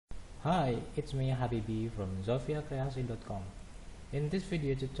Hi, it's me Habibi from zofiacreasi.com. In this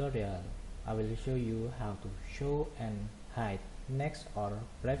video tutorial, I will show you how to show and hide next or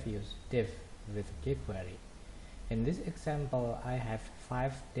previous div with jQuery. In this example, I have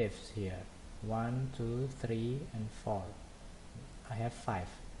 5 divs here. 1, 2, 3, and 4. I have 5.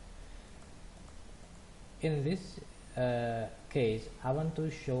 In this case, I want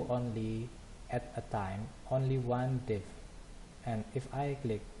to show only at a time only one div, and if I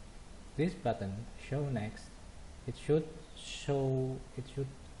click this button show next, it should show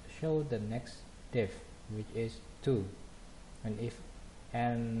the next div, which is 2, and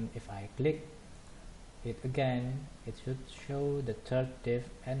if I click it again, it should show the third div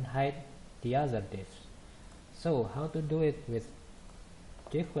and hide the other divs. So how to do it with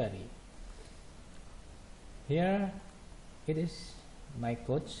jQuery? Here it is my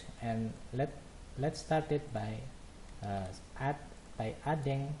code, and let's start it by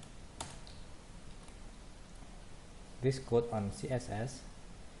adding this code on CSS.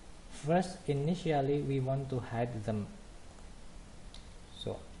 First, initially we want to hide them,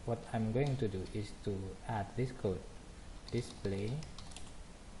 so what I'm going to do is to add this code, display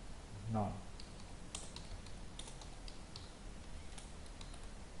none,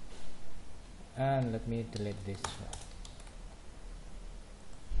 and let me delete this one.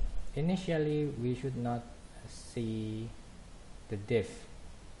 Initially we should not see the div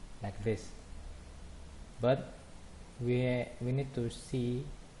like this, but we need to see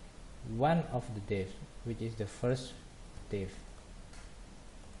one of the divs, which is the first div.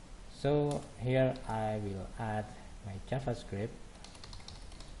 So here I will add my JavaScript.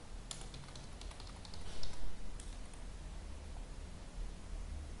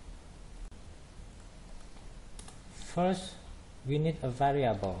 First, we need a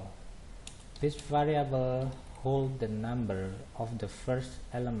variable. This variable holds the number of the first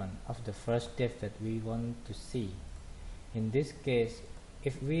element of the first div that we want to see. In this case,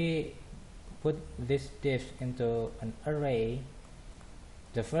 if we put this div into an array,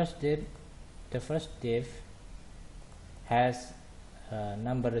 the first div has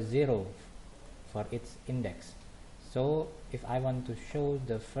number 0 for its index. So if I want to show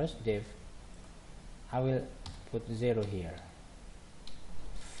the first div, I will put 0 here.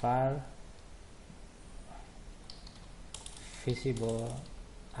 Var visible,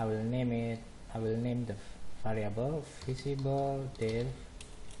 I will name the variable visible div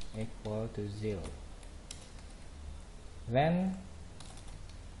equal to 0. Then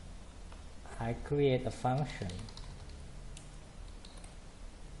I create a function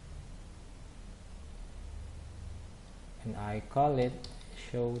and I call it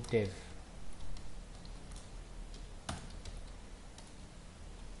show div.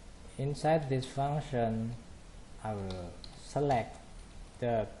 Inside this function, I will select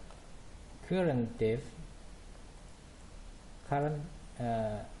the current div. Current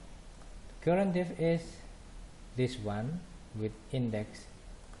div is this one with index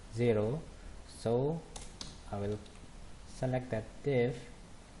 0, so I will select that div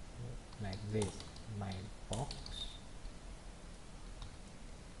like this, my box,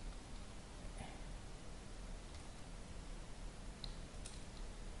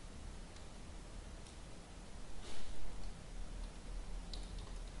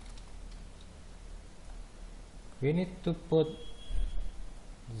 we need to put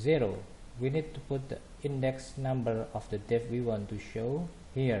 0. We need to put the index number of the div we want to show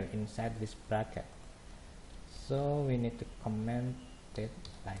here inside this bracket. So we need to comment it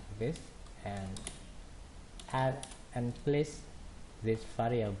like this and add and place this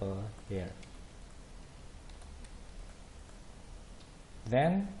variable here.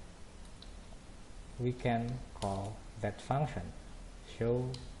 Then we can call that function show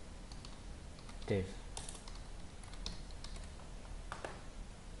div.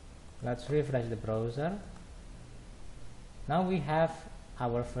 Let's refresh the browser. Now we have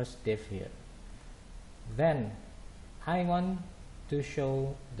our first div here. Then I want to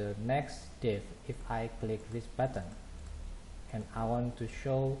show the next div if I click this button, and I want to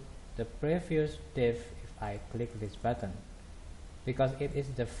show the previous div if I click this button. Because it is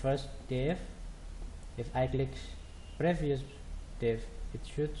the first div, if I click previous div, it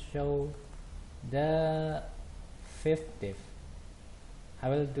should show the 5th div. I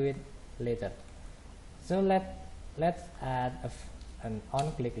will do it later. So let's add an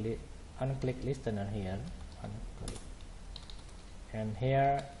on-click listener here. And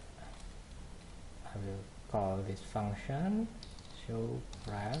here I will call this function show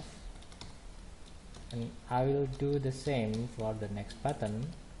ref, and I will do the same for the next button,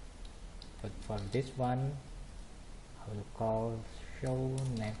 but for this one I will call show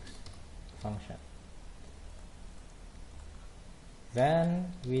next function.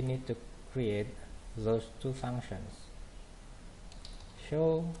 Then we need to create those two functions.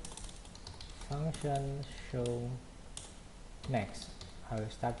 Show function show next. I will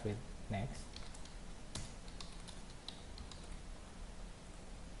start with next.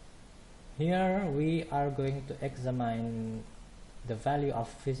 Here we are going to examine the value of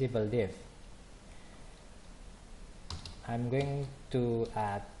visible div. I'm going to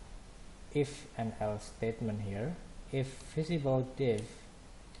add if and else statement here. If visible div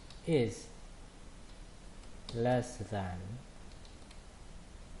is less than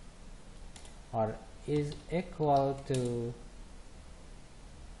or is equal to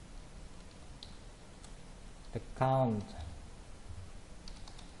the count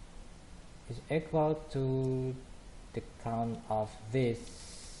of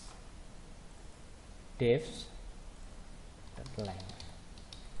these divs at length.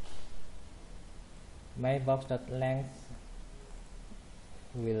 Mailbox.length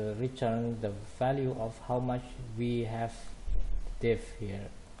will return the value of how much we have div here.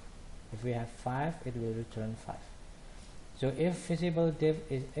 If we have 5, it will return 5. So if visible div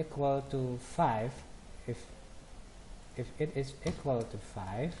is equal to 5, if it is equal to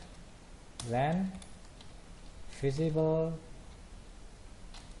 5, then visible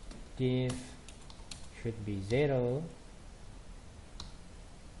div should be 0,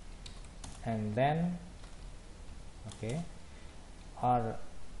 and then or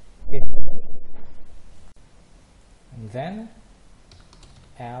if and then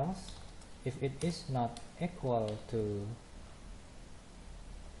else if it is not equal to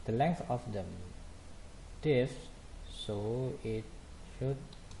the length of the divs, so it should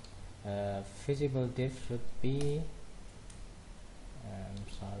visible div should be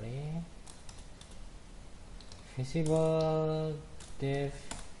visible div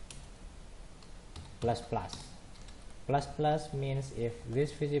plus plus means if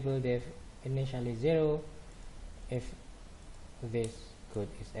this visible div initially 0, if this code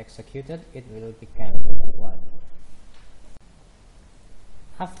is executed, it will become 1.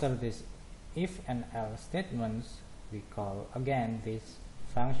 After this if and else statements, we call again this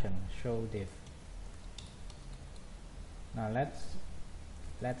function show div. Now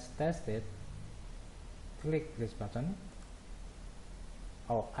let's test it. Click this button.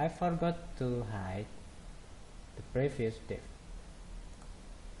 Oh, I forgot to hide the previous div.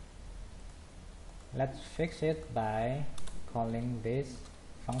 Let's fix it by calling this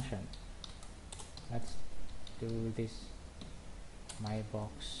function. Let's do this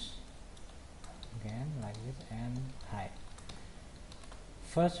mybox again like this and hide.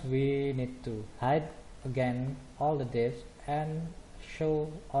 First we need to hide again all the divs and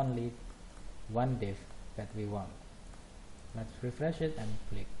show only one div that we want. Let's refresh it and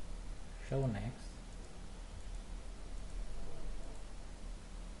click show next.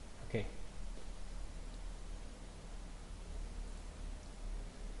 Okay.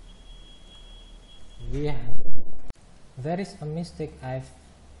 There is a mistake I've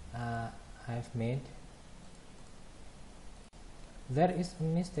made. There is a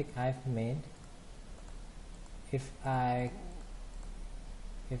mistake I've made. If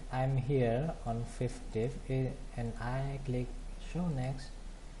I'm here on 5th div and I click show next,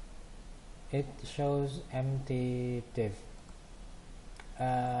 it shows empty div.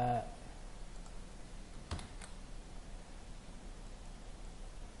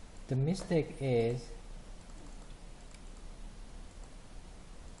 The mistake is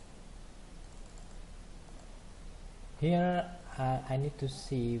here. I need to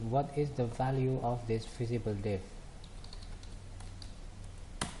see what is the value of this visible div.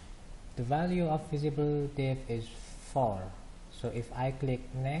 The value of visible div is 4. So if I click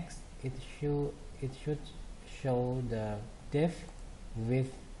next, it should show the div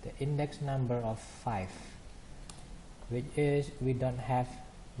with the index number of 5, which is we don't have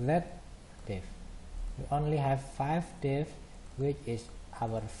that div. We only have 5 div, which is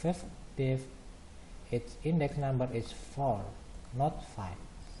our 5th div. Its index number is 4, not 5.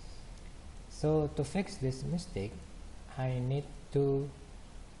 So to fix this mistake, I need to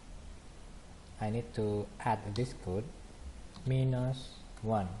add this code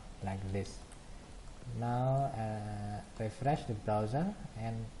 -1 like this. Now refresh the browser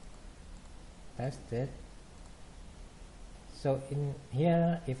and test it. So in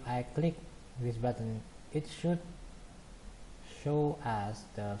here, if I click this button, it should show us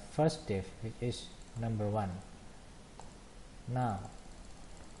the first div, which is number 1. Now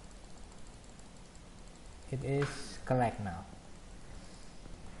it is correct now.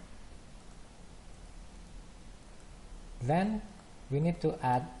 Then we need to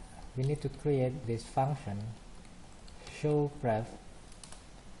add we need to create this function show pref,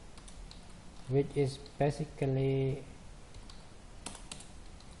 which is basically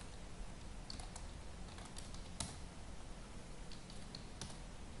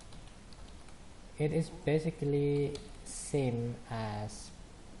same as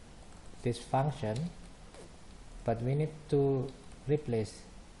this function, but we need to replace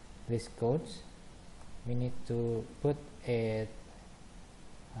these codes. We need to put it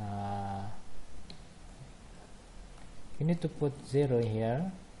you need to put 0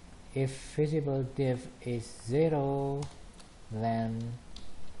 here. If visible div is 0, then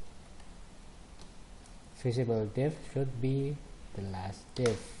visible div should be the last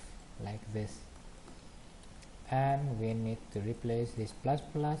div, like this. And we need to replace this plus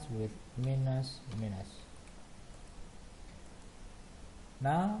plus with minus minus.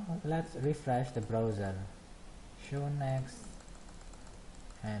 Now let's refresh the browser. Show next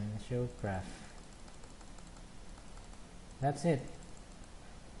and show pref. That's it.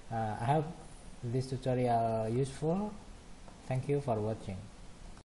 I hope this tutorial useful. Thank you for watching.